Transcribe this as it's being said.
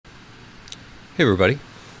Hey everybody.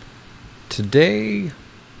 Today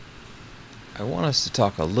I want us to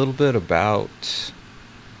talk a little bit about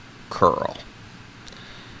cURL.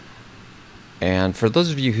 And for those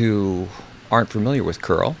of you who aren't familiar with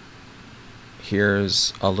cURL,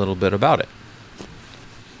 here's a little bit about it.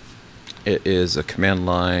 It is a command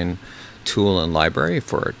line tool and library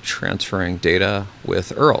for transferring data with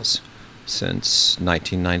URLs since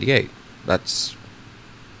 1998.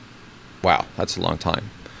 Wow, that's a long time.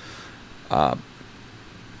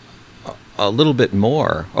 A little bit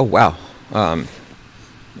more. Oh, wow.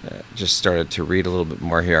 Just started to read a little bit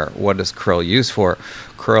more here. What is cURL used for?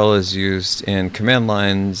 cURL is used in command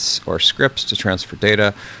lines or scripts to transfer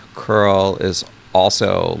data. cURL is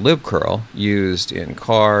also libcurl, used in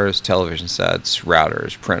cars, television sets,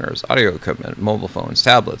 routers, printers, audio equipment, mobile phones,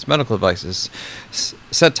 tablets, medical devices,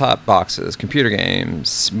 set-top boxes, computer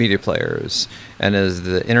games, media players, and is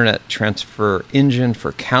the internet transfer engine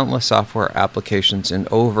for countless software applications in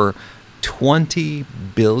over 20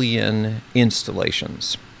 billion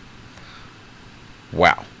installations.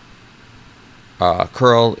 Wow.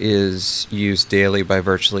 cURL is used daily by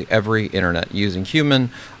virtually every internet using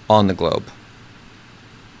human on the globe.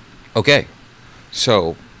 Okay,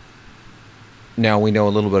 so now we know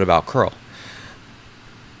a little bit about cURL.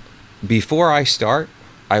 Before I start,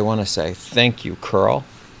 I want to say thank you, cURL.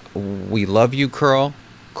 We love you, cURL.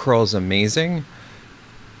 cURL is amazing.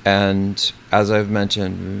 And as I've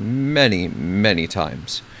mentioned many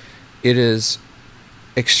times, it is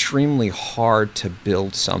extremely hard to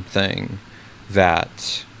build something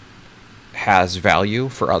that has value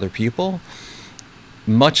for other people,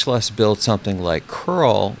 much less build something like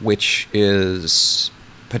cURL, which is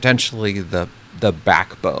potentially the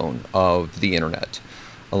backbone of the internet,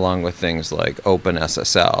 along with things like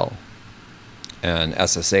OpenSSL and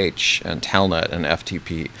SSH and Telnet and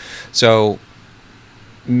FTP. So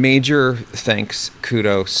major thanks,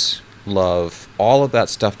 kudos, love, all of that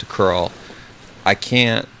stuff to cURL. I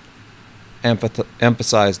can't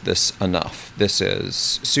emphasize this enough. This is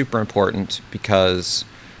super important because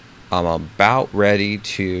I'm about ready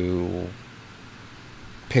to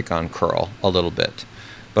pick on cURL a little bit.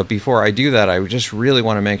 But before I do that, I just really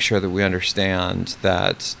want to make sure that we understand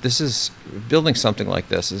that building something like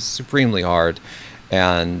this is supremely hard.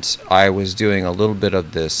 And I was doing a little bit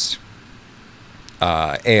of this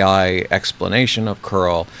AI explanation of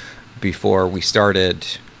cURL before we started,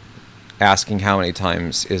 asking how many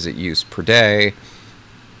times is it used per day,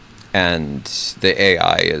 and the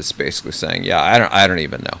AI is basically saying, yeah, I don't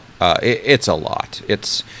even know. It's a lot.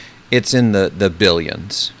 It's in the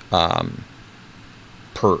billions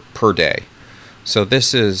per day. So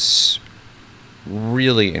this is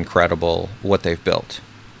really incredible what they've built.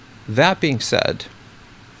 That being said,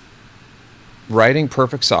 writing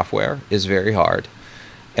perfect software is very hard.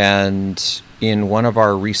 And in one of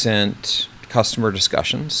our recent customer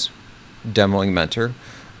discussions, demoing Mentor,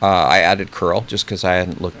 I added cURL just because I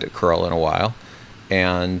hadn't looked at cURL in a while.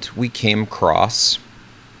 And we came across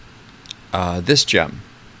this gem.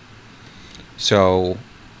 So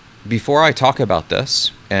before I talk about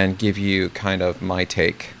this and give you kind of my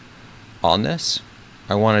take on this,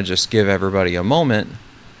 I want to just give everybody a moment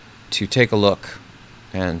to take a look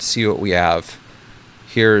and see what we have.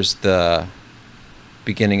 Here's the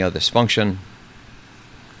beginning of this function.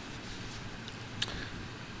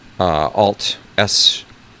 Alt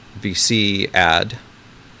SVC add,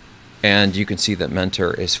 and you can see that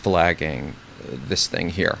Mentor is flagging this thing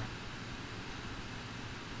here.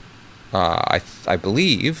 I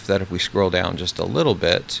believe that if we scroll down just a little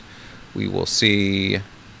bit, we will see,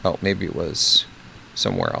 oh, maybe it was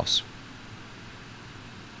somewhere else.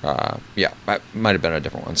 Yeah, that might have been a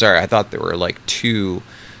different one. Sorry, I thought there were like two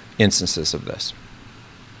instances of this.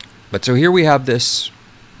 But so here we have this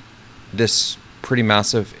pretty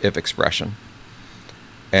massive if expression.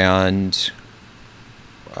 And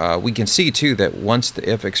we can see too that once the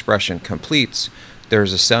if expression completes,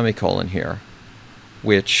 there's a semicolon here,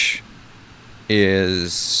 which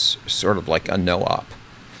is sort of like a no-op.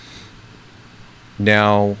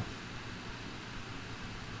 Now,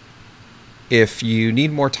 if you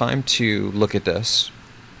need more time to look at this,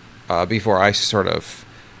 before I sort of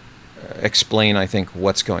explain, I think,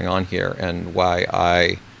 what's going on here and why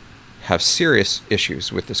I have serious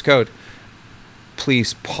issues with this code,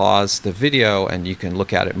 please pause the video and you can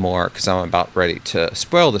look at it more, because I'm about ready to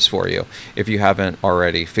spoil this for you if you haven't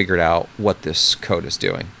already figured out what this code is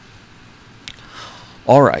doing.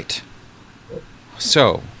 All right.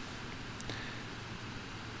 So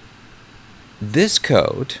this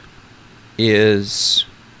code is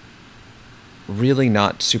really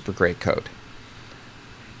not super great code.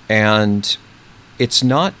 And it's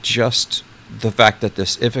not just the fact that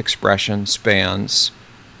this if expression spans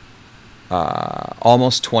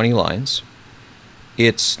almost 20 lines.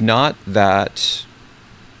 It's not that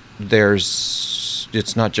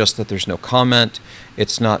it's not just that there's no comment.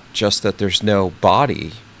 It's not just that there's no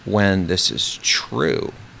body when this is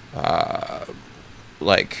true.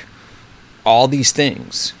 Like all these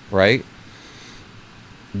things, right?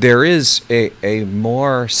 There is a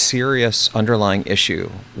more serious underlying issue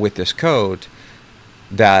with this code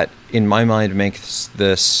that, in my mind, makes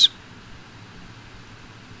this,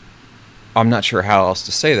 I'm not sure how else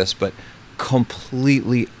to say this, but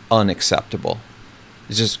completely unacceptable.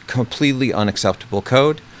 It's just completely unacceptable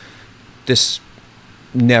code. This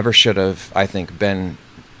never should have, I think, been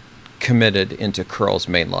committed into curl's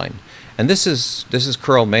mainline. And this is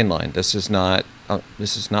curl mainline. This is not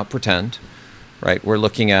pretend, right? We're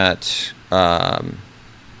looking at from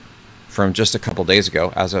just a couple days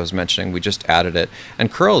ago, as I was mentioning, we just added it,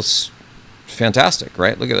 and curl's fantastic,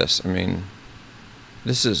 right? Look at this. I mean,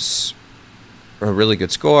 this is a really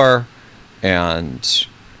good score, and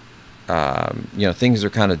you know, things are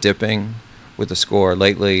kind of dipping with the score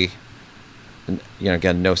lately. And, you know,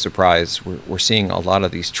 again, no surprise, we're seeing a lot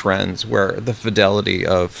of these trends where the fidelity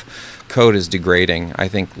of code is degrading, I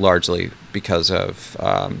think largely because of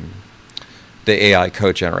the AI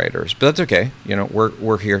code generators. But that's okay. You know,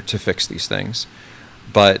 we're here to fix these things.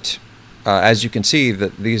 But as you can see,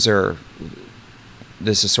 that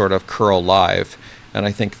this is sort of curl live, and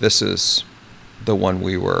I think this is the one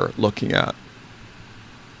we were looking at.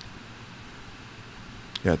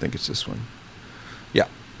 Yeah, I think it's this one. Yeah.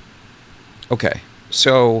 Okay,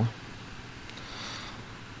 so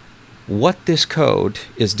what this code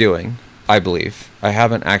is doing, I believe, I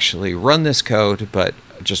haven't actually run this code, but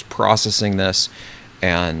just processing this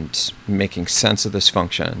and making sense of this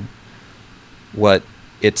function, what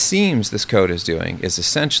it seems this code is doing is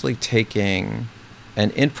essentially taking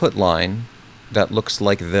an input line that looks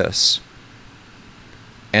like this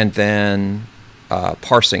and then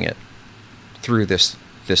parsing it through this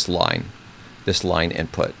line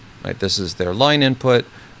input. Right, this is their line input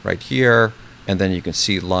right here, and then you can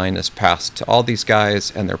see line is passed to all these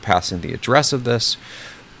guys, and they're passing the address of this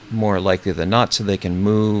more likely than not, so they can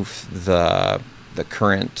move the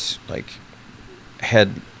current like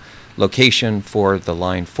head location for the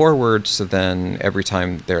line forward. So then every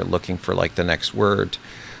time they're looking for like the next word,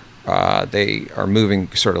 they are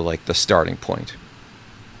moving sort of like the starting point,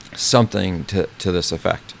 something to this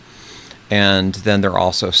effect. And then they're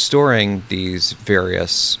also storing these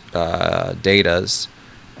various datas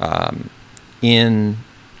in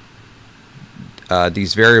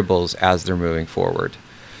these variables as they're moving forward.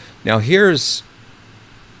 Now here's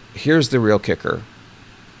the real kicker.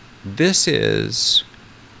 This is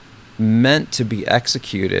meant to be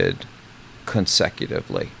executed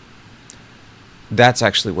consecutively. That's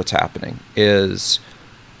actually what's happening, is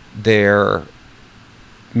they're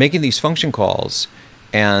making these function calls,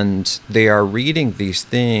 and they are reading these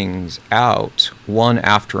things out one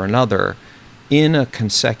after another in a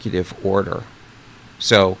consecutive order.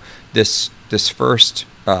 So this first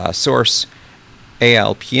source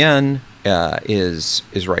ALPN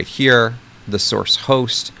is right here. The source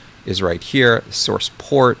host is right here. The source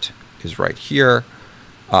port is right here.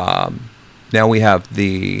 Now we have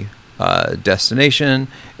the destination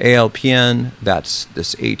ALPN. That's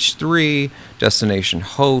this H3. Destination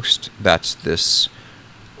host. That's this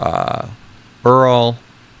URL.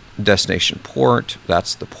 Destination port.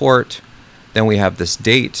 That's the port. Then we have this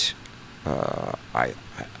date. I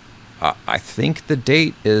think the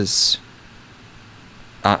date is.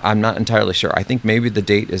 I'm not entirely sure. I think maybe the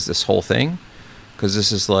date is this whole thing, because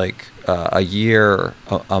this is like a year,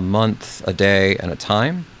 a month, a day, and a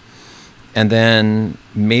time. And then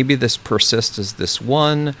maybe this persist is this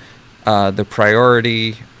one. The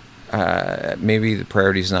priority, maybe the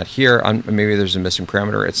priority is not here. Maybe there's a missing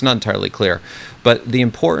parameter. It's not entirely clear. But the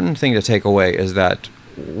important thing to take away is that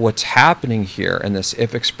what's happening here in this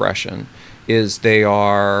if expression is they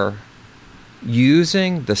are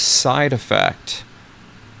using the side effect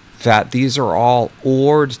that these are all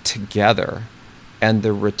ORed together, and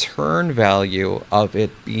the return value of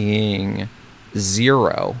it being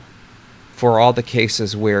 0 for all the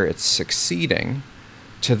cases where it's succeeding,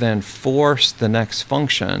 to then force the next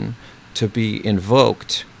function to be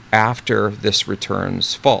invoked after this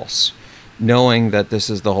returns false, knowing that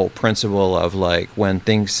this is the whole principle of, like, when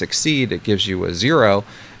things succeed, it gives you a 0,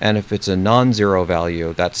 and if it's a non-zero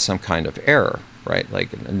value, that's some kind of error, right?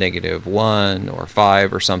 Like a -1 or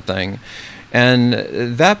 5 or something. And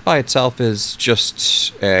that by itself is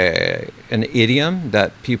just an idiom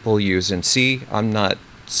that people use in C. I'm not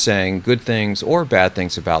saying good things or bad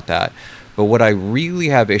things about that, But what I really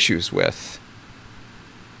have issues with,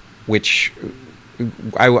 which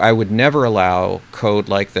I would never allow code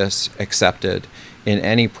like this accepted in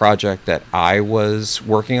any project that I was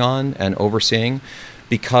working on and overseeing,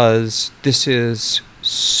 because this is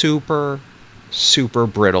super, super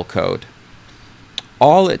brittle code.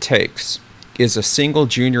 All it takes is a single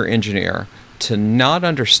junior engineer to not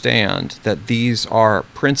understand that these are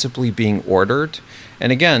principally being ordered.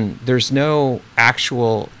 And again, there's no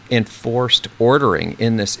actual enforced ordering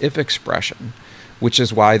in this if expression, which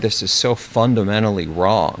is why this is so fundamentally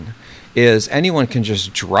wrong, is anyone can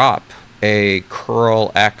just drop a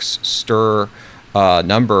curl x stir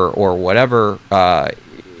number or whatever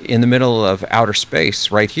in the middle of outer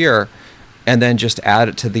space right here, and then just add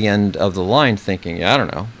it to the end of the line thinking, yeah, I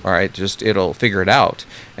don't know, all right, just it'll figure it out.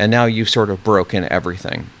 And now you've sort of broken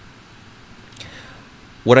everything.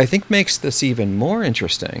 What I think makes this even more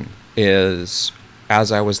interesting is,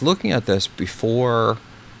 as I was looking at this before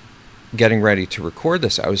getting ready to record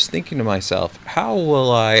this, I was thinking to myself, how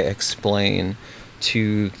will I explain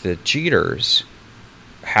to the Jeters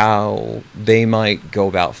how they might go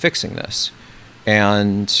about fixing this?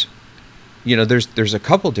 And you know, there's a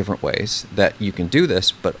couple different ways that you can do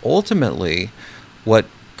this, but ultimately what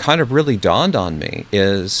kind of really dawned on me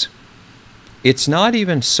is it's not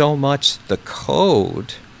even so much the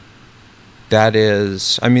code that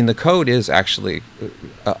is, I mean, the code is actually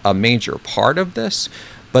a major part of this,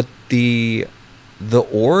 but the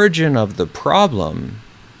origin of the problem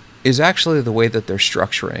is actually the way that they're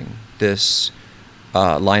structuring this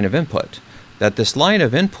line of input. That this line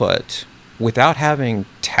of input, without having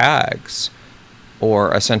tags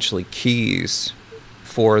or essentially keys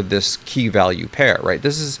for this key value pair, right?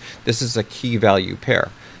 This is a key value pair.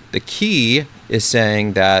 The key is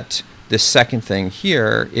saying that this second thing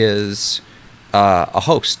here is a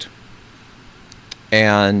host,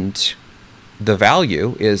 and the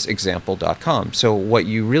value is example.com. So what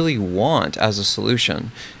you really want as a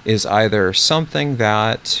solution is either something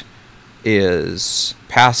that is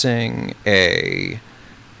passing a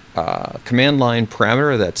command line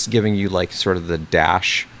parameter that's giving you like sort of the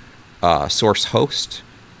dash source host,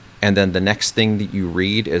 and then the next thing that you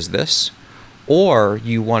read is this, or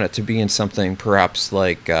you want it to be in something perhaps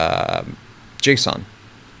like JSON,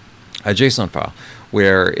 a JSON file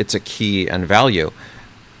where it's a key and value.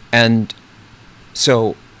 And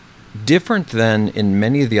so different than in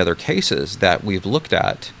many of the other cases that we've looked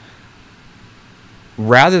at,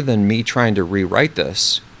 rather than me trying to rewrite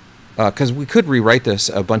this, because we could rewrite this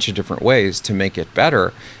a bunch of different ways to make it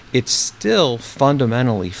better, it's still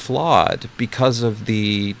fundamentally flawed because of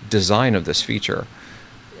the design of this feature.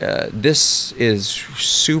 This is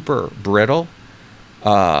super brittle,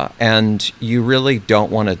 and you really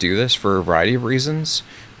don't want to do this for a variety of reasons.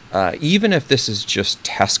 Even if this is just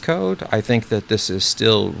test code, I think that this is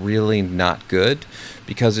still really not good,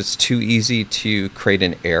 because it's too easy to create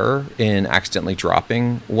an error in accidentally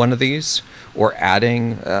dropping one of these or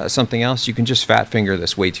adding something else. You can just fat finger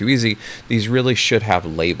this way too easy. These really should have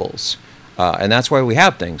labels. And that's why we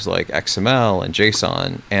have things like XML and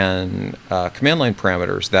JSON and command line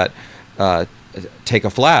parameters that take a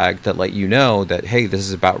flag that let you know that, hey, this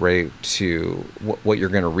is about ready to, what you're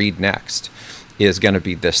going to read next is going to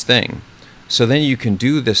be this thing. So then you can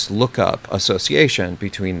do this lookup association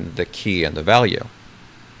between the key and the value.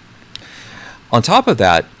 On top of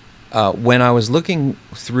that, when I was looking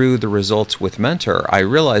through the results with Mentor, I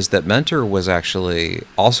realized that Mentor was actually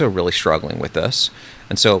also really struggling with this.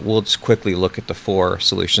 And so we'll just quickly look at the 4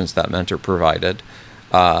 solutions that Mentor provided.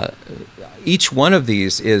 Each one of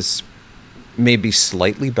these is maybe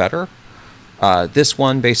slightly better. This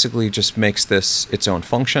one basically just makes this its own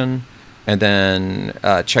function, and then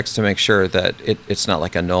checks to make sure that it's not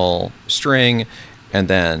like a null string, and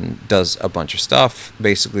then does a bunch of stuff,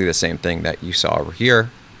 basically the same thing that you saw over here.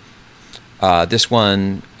 This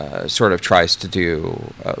one sort of tries to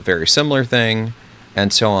do a very similar thing,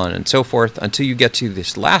 and so on and so forth, until you get to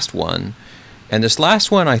this last one. And this last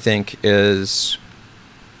one, I think, is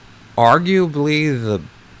arguably the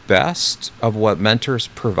best of what Mentor's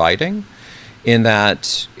providing, in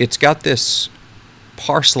that it's got this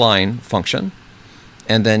parse line function,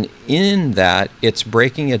 and then in that it's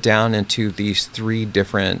breaking it down into these 3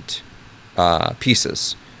 different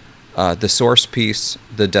pieces. The source piece,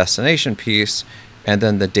 the destination piece, and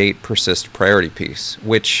then the date persist priority piece,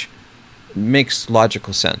 which makes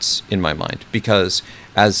logical sense in my mind, because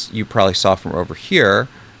as you probably saw from over here,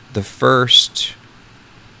 the first,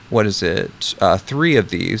 3 of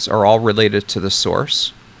these are all related to the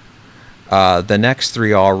source. The next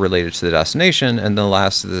 3 are all related to the destination, and the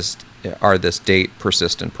last of this are this date,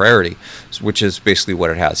 persistent priority, which is basically what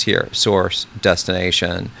it has here: source,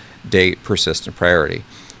 destination, date, persistent priority.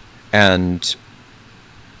 And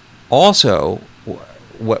also,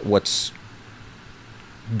 what's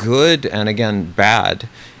good and again bad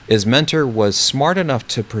is Mentor was smart enough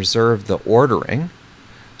to preserve the ordering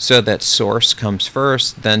so that source comes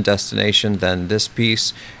first, then destination, then this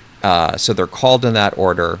piece. So they're called in that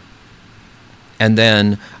order. And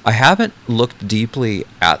then I haven't looked deeply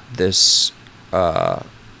at this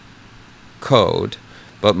code,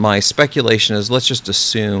 but my speculation is let's just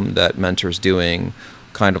assume that Mentor's doing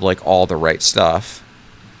kind of like all the right stuff.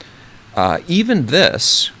 Even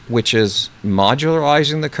this, which is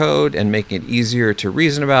modularizing the code and making it easier to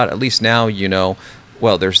reason about, at least now you know,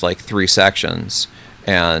 well, there's like 3 sections,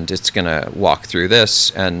 and it's going to walk through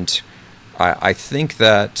this, and I think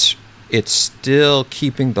that it's still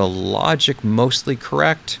keeping the logic mostly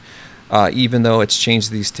correct, even though it's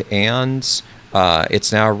changed these to ands.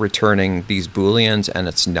 It's now returning these booleans and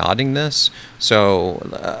it's nodding this. So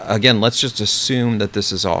again, let's just assume that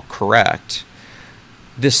this is all correct.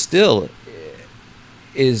 This still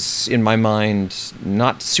is, in my mind,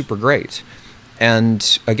 not super great.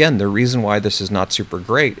 And again, the reason why this is not super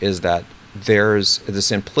great is that there's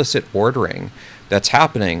this implicit ordering that's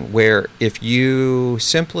happening where if you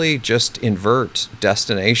simply just invert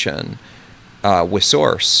destination with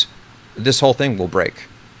source, this whole thing will break.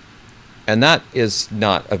 And that is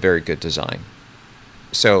not a very good design.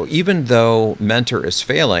 So even though Mentor is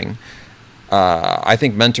failing, I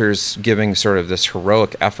think Mentor's giving sort of this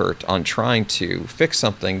heroic effort on trying to fix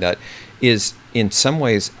something that is in some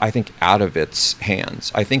ways, I think, out of its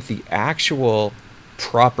hands. I think the actual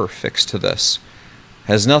proper fix to this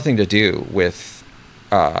has nothing to do with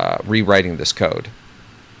rewriting this code.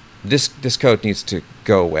 This code needs to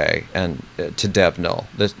go away and to dev null.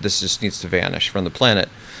 This just needs to vanish from the planet.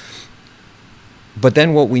 But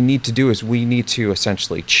then what we need to do is we need to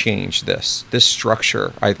essentially change this. This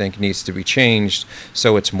structure, I think, needs to be changed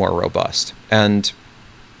so it's more robust. And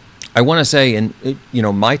I want to say, and you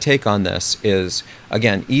know, my take on this is,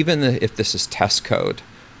 again, even if this is test code,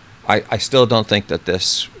 I still don't think that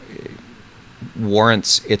this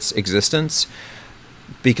warrants its existence,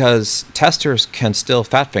 because testers can still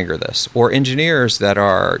fat finger this, or engineers that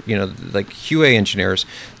are, you know, like QA engineers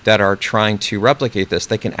that are trying to replicate this,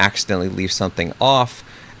 they can accidentally leave something off.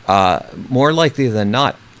 More likely than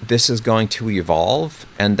not, this is going to evolve,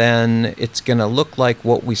 and then it's going to look like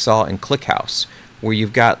what we saw in ClickHouse, where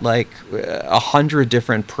you've got like 100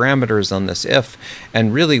 different parameters on this if,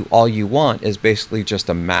 and really all you want is basically just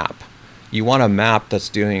a map. You want a map that's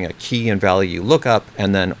doing a key and value lookup,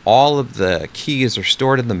 and then all of the keys are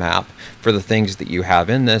stored in the map for the things that you have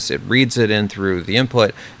in this. It reads it in through the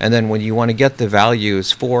input, and then when you want to get the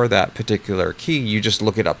values for that particular key, you just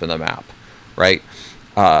look it up in the map, right?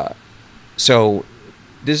 So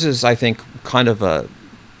this is, I think, kind of a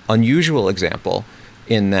unusual example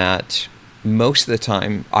in that most of the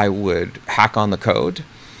time I would hack on the code,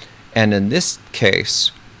 and in this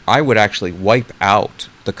case, I would actually wipe out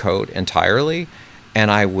the code entirely, and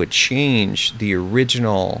I would change the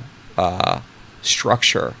original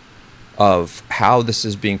structure of how this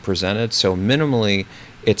is being presented. So minimally,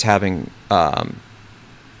 it's having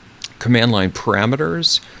command line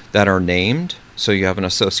parameters that are named, so you have an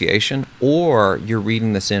association, or you're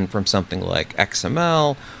reading this in from something like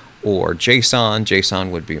XML or JSON. JSON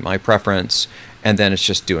would be my preference, and then it's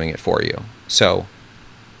just doing it for you. So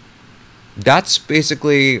that's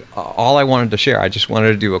basically all I wanted to share. I just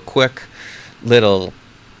wanted to do a quick little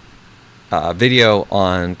video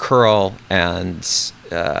on cURL, and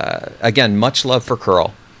again, much love for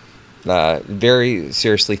cURL. Very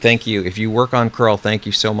seriously, thank you. If you work on cURL, thank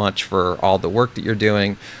you so much for all the work that you're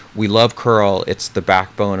doing. We love cURL. It's the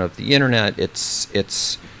backbone of the internet.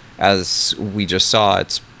 It's as we just saw,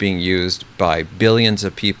 it's being used by billions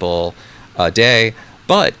of people a day.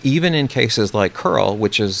 But even in cases like cURL,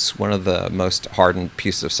 which is one of the most hardened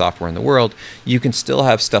pieces of software in the world, you can still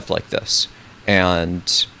have stuff like this.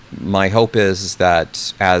 And my hope is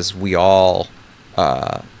that as we all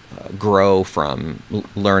grow from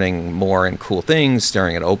learning more and cool things,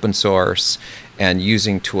 staring at open source, and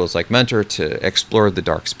using tools like Mentor to explore the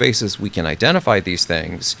dark spaces, we can identify these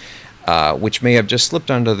things, which may have just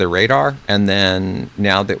slipped under the radar, and then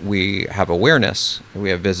now that we have awareness, we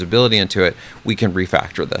have visibility into it, we can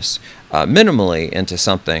refactor this minimally into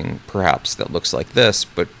something perhaps that looks like this,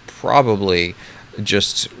 but probably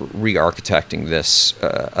just re-architecting this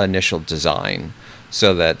initial design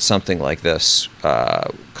so that something like this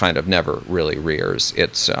kind of never really rears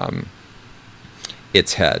its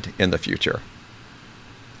head in the future.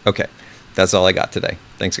 Okay, that's all I got today.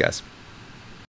 Thanks, guys.